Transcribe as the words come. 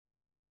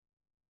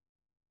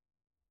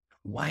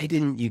why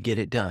didn't you get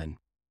it done?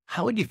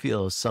 How would you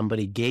feel if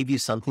somebody gave you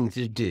something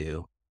to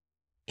do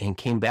and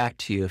came back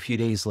to you a few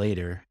days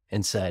later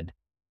and said,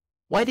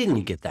 why didn't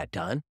you get that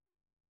done?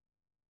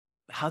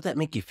 How'd that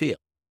make you feel?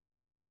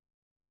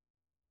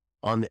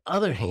 On the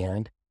other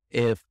hand,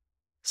 if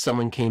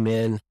someone came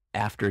in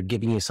after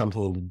giving you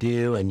something to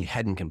do and you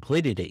hadn't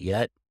completed it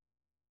yet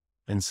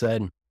and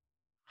said,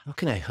 how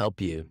can I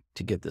help you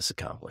to get this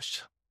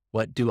accomplished?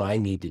 What do I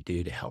need to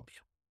do to help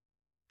you?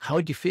 How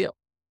would you feel?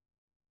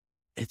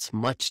 It's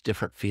much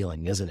different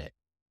feeling, isn't it?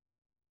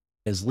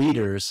 As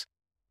leaders,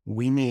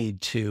 we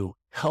need to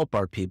help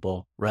our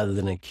people rather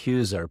than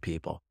accuse our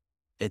people.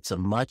 It's a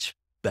much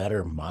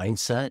better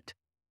mindset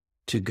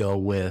to go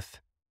with,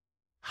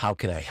 how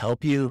can I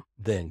help you?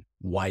 Than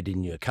why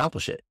didn't you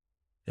accomplish it?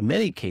 In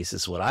many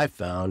cases, what I've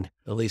found,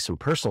 at least in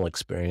personal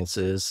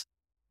experiences,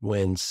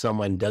 when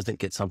someone doesn't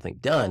get something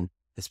done,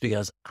 it's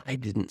because I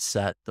didn't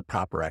set the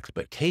proper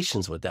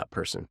expectations with that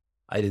person.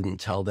 I didn't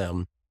tell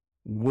them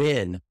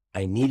when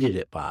I needed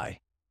it by,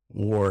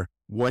 or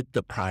what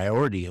the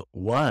priority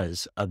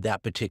was of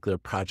that particular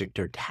project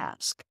or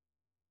task.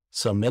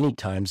 So many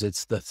times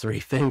it's the three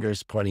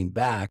fingers pointing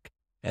back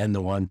and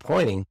the one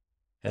pointing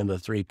and the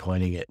three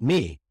pointing at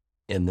me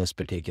in this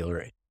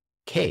particular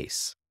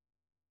case.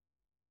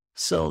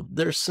 So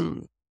there's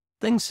some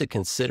things to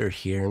consider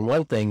here. And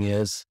one thing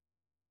is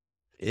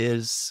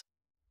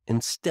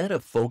instead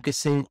of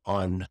focusing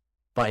on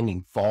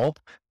finding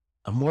fault,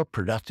 a more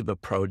productive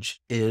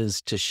approach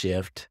is to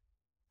shift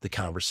the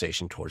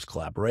conversation towards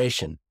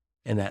collaboration.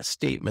 And that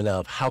statement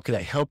of, how can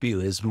I help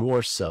you, is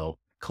more so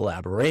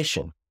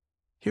collaboration.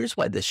 Here's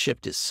why this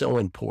shift is so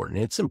important.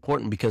 It's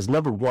important because,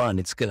 number one,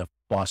 it's going to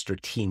foster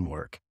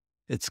teamwork.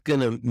 It's going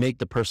to make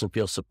the person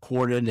feel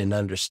supported and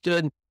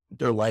understood.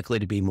 They're likely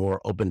to be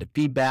more open to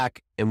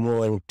feedback and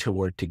willing to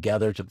work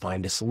together to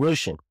find a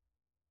solution.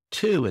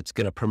 Two, it's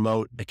going to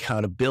promote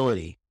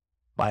accountability.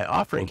 By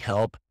offering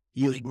help,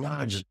 you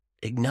acknowledge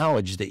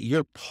that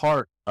you're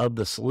part of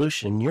the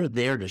solution. You're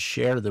there to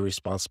share the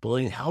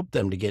responsibility and help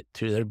them to get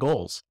to their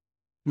goals.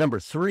 Number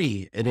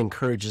three, it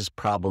encourages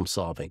problem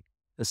solving.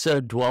 Instead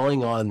of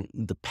dwelling on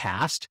the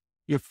past,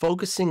 you're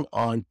focusing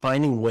on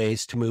finding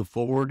ways to move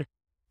forward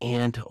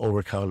and to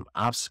overcome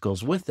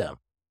obstacles with them.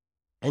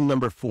 And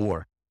number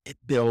four, it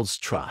builds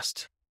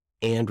trust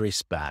and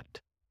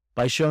respect.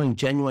 By showing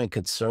genuine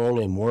concern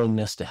and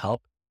willingness to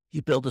help,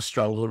 you build a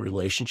stronger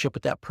relationship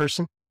with that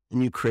person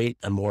and you create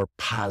a more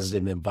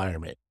positive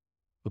environment.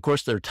 Of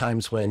course, there are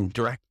times when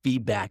direct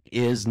feedback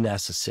is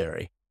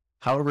necessary.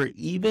 However,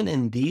 even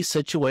in these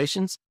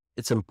situations,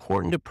 it's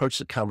important to approach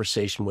the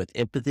conversation with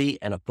empathy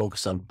and a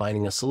focus on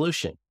finding a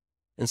solution.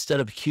 Instead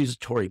of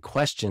accusatory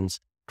questions,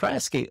 try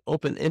asking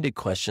open-ended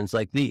questions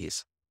like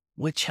these.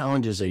 What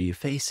challenges are you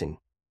facing?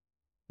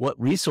 What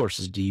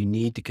resources do you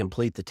need to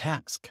complete the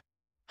task?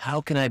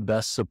 How can I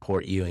best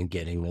support you in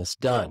getting this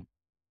done?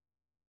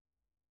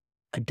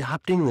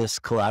 Adopting this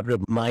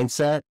collaborative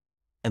mindset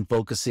and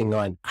focusing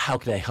on how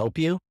can I help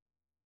you,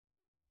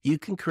 you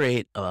can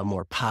create a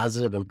more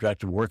positive and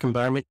productive work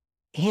environment.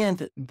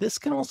 And this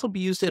can also be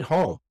used at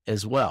home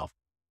as well.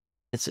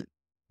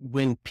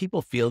 When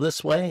people feel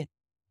this way,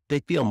 they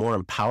feel more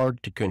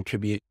empowered to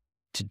contribute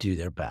to do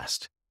their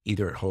best,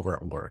 either at home or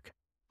at work.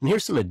 And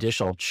here's some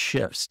additional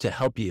shifts to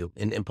help you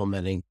in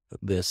implementing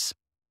this.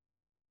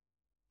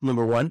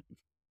 Number one,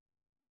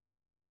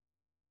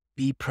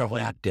 be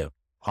proactive.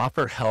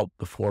 Offer help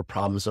before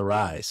problems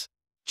arise.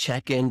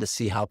 Check in to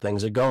see how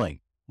things are going.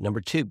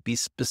 Number two, be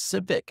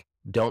specific.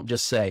 Don't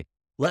just say,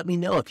 let me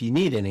know if you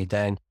need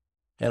anything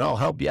and I'll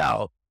help you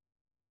out.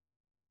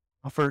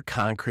 Offer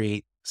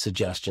concrete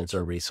suggestions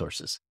or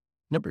resources.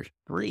 Number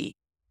three,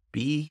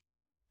 be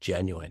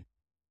genuine.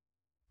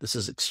 This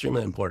is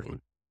extremely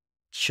important.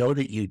 Show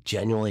that you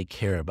genuinely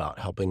care about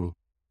helping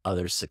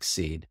others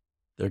succeed.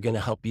 They're going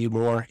to help you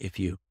more if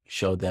you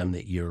show them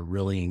that you're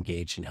really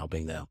engaged in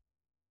helping them.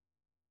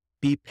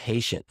 Be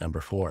patient. Number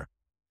four,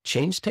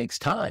 change takes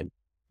time.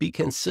 Be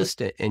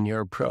consistent in your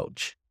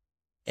approach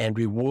and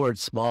reward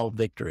small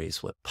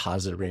victories with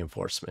positive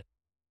reinforcement.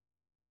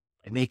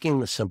 By making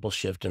the simple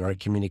shift in our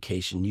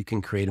communication, you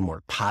can create a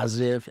more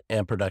positive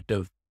and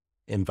productive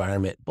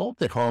environment,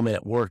 both at home and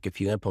at work, if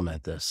you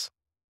implement this.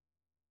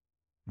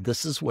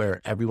 This is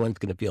where everyone's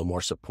going to feel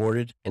more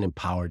supported and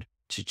empowered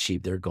to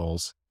achieve their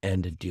goals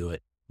and to do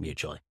it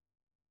mutually.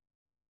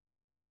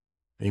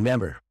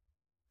 Remember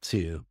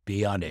to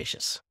be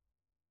audacious.